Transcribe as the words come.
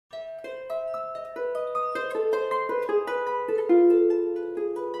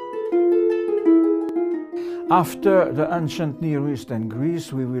After the ancient Near East and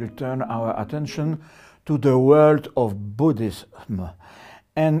Greece, we will turn our attention to the world of Buddhism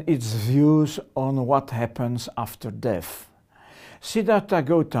and its views on what happens after death. Siddhartha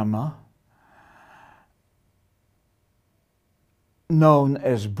Gautama, known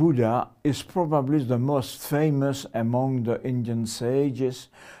as Buddha, is probably the most famous among the Indian sages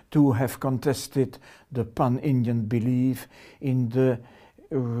to have contested the pan-Indian belief in the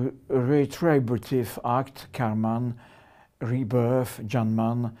retributive act, karman, rebirth,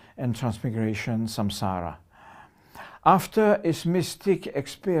 janman, and transmigration, samsara. After his mystic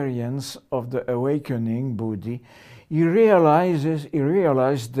experience of the awakening Buddhi, he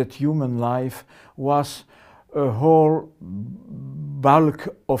realized that human life was a whole bulk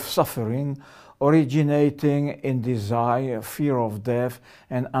of suffering originating in desire, fear of death,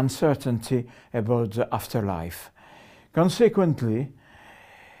 and uncertainty about the afterlife. Consequently,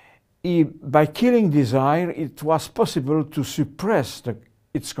 by killing desire, it was possible to suppress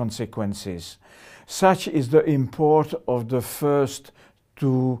its consequences. Such is the import of the first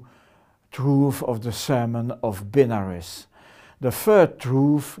two truths of the Sermon of Benares. The third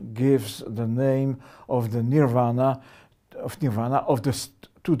truth gives the name of the nirvana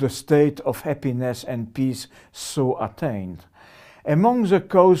to the state of happiness and peace so attained. Among the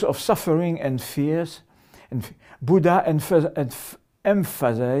cause of suffering and fears, Buddha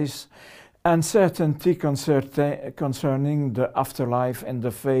emphasizes uncertainty concerning the afterlife and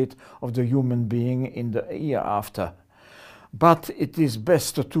the fate of the human being in the hereafter. But it is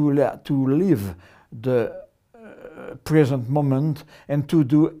best to live the present moment and to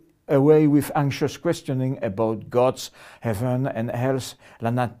do away with anxious questioning about God's heaven and hell's,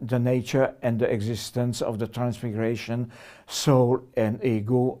 the nature and the existence of the transmigration, soul and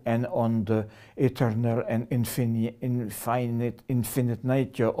ego, and on the eternal and infinite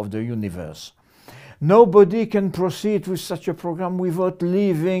nature of the universe. Nobody can proceed with such a program without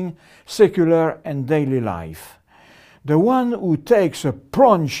living secular and daily life. The one who takes a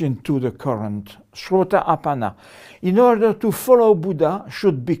plunge into the current, Shrota Apana, in order to follow Buddha,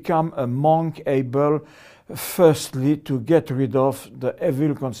 should become a monk able, firstly, to get rid of the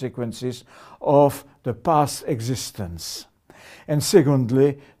evil consequences of the past existence, and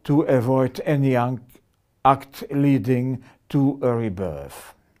secondly, to avoid any act leading to a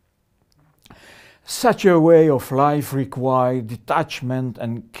rebirth. Such a way of life requires detachment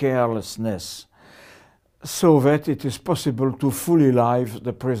and carelessness, so that it is possible to fully live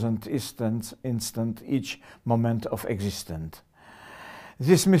the present instant, each moment of existence.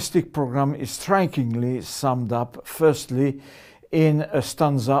 This mystic program is strikingly summed up, firstly, in a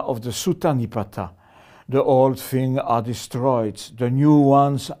stanza of the Sutta Nipata. The old things are destroyed, the new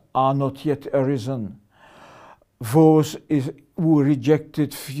ones are not yet arisen. Those who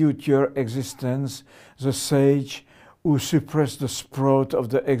rejected future existence, the sage who suppressed the sprout of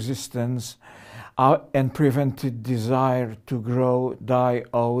the existence, and prevented desire to grow, die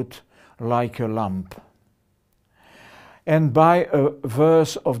out like a lamp. And by a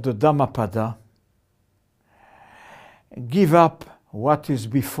verse of the Dhammapada, give up what is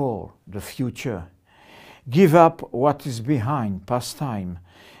before, the future. Give up what is behind, past time.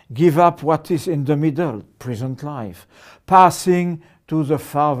 Give up what is in the middle, present life, passing to the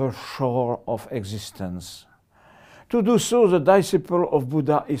farther shore of existence. To do so, the disciple of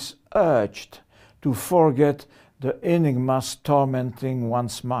Buddha is urged to forget the enigmas tormenting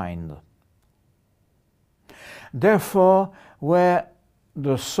one's mind. Therefore, where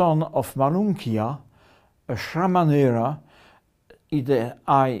the son of Malunkya, a Shramanera,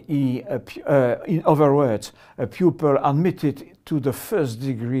 i.e., in other words, a pupil admitted to the first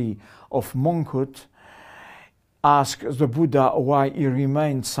degree of monkhood, asks the Buddha why he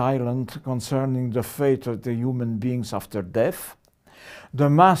remained silent concerning the fate of the human beings after death, the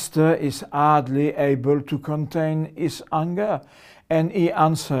master is hardly able to contain his anger, and he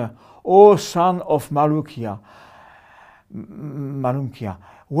answers, O son of Malunkya,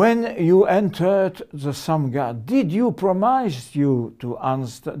 when you entered the Sangha, did you promise you to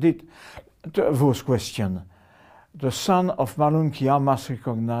answer those questions? The son of Malunkya must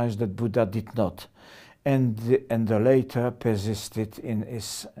recognize that Buddha did not, and the latter persisted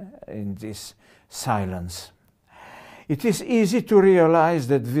in this silence. It is easy to realize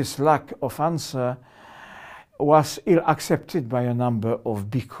that this lack of answer was ill-accepted by a number of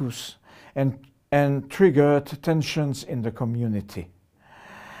bhikkhus and triggered tensions in the community.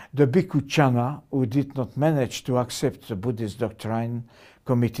 The bhikkhu Channa, who did not manage to accept the Buddhist doctrine,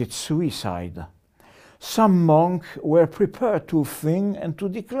 committed suicide. Some monks were prepared to think and to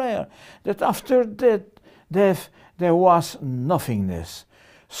declare that after death there was nothingness.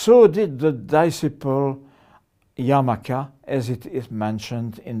 So did the disciple Yamaka, as it is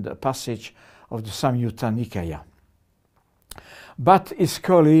mentioned in the passage of the Samyutta Nikaya. But his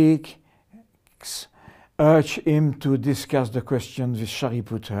colleagues urged him to discuss the question with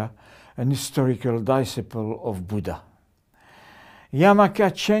Shariputra, an historical disciple of Buddha.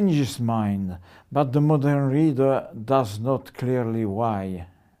 Yamaka changed his mind, but the modern reader does not clearly why.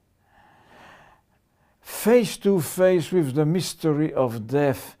 Face to face with the mystery of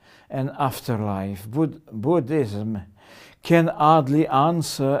death and afterlife, Buddhism can hardly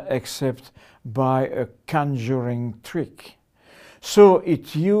answer except by a conjuring trick. So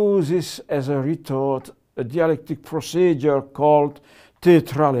it uses as a retort a dialectic procedure called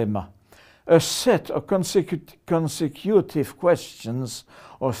tetralemma, a set of consecutive questions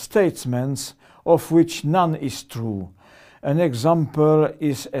or statements of which none is true. An example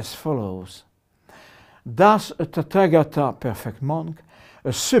is as follows. Does a Tathagata, perfect monk,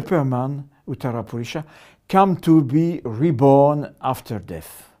 a Superman, Uttarapurisha, come to be reborn after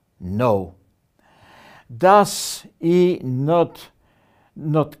death? No. Does he not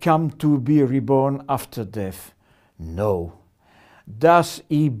come to be reborn after death? No. Does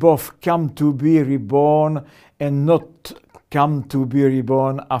he both come to be reborn and not come to be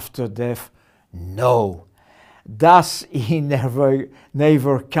reborn after death? No. Does he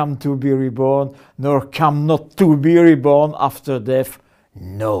never come to be reborn, nor come not to be reborn after death?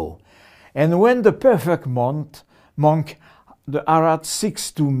 No. And when the perfect monk, the Arhat,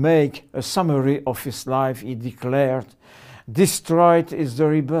 seeks to make a summary of his life, he declared, "Destroyed is the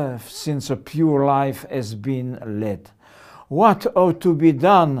rebirth, since a pure life has been led. What ought to be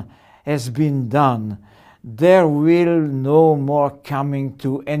done has been done. There will no more coming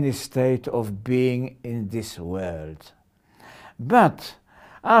to any state of being in this world." But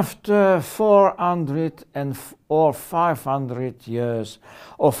after 400 or 500 years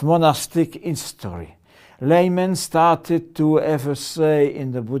of monastic history, laymen started to have a say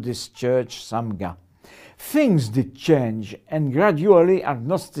in the Buddhist church Sangha. Things did change, and gradually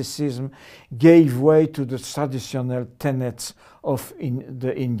agnosticism gave way to the traditional tenets of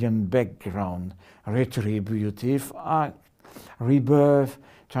the Indian background: retributive rebirth,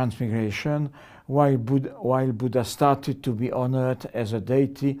 transmigration, while Buddha started to be honored as a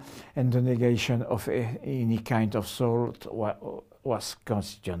deity and the negation of any kind of soul was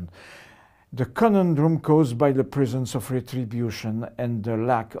questioned. The conundrum caused by the presence of retribution and the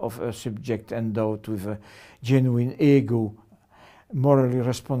lack of a subject endowed with a genuine ego, morally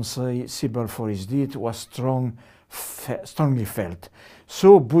responsible for his deed, was strongly felt.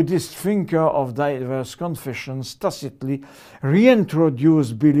 So Buddhist thinkers of diverse confessions tacitly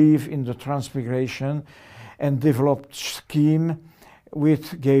reintroduced belief in the transmigration and developed scheme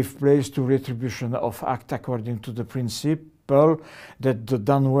which gave place to retribution of act according to the principle that the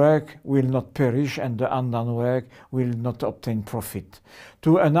done work will not perish and the undone work will not obtain profit,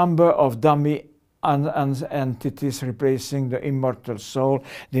 to a number of dummy entities replacing the immortal soul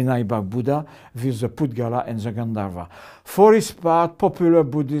denied by Buddha with the Pudgala and the Gandharva. For its part, popular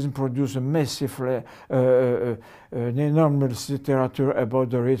Buddhism produced a massive, an enormous literature about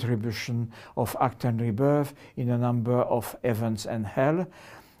the retribution of act and rebirth in a number of events and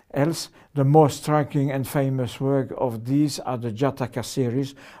else. The most striking and famous work of these are the Jataka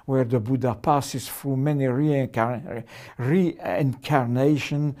series, where the Buddha passes through many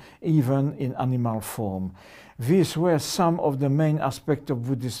reincarnations, even in animal form. These were some of the main aspects of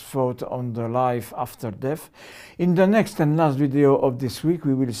Buddhist thought on the life after death. In the next and last video of this week,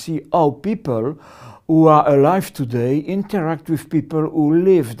 we will see how people who are alive today interact with people who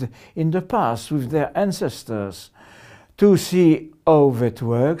lived in the past, with their ancestors. To see how that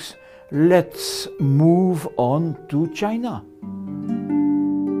works, let's move on to China.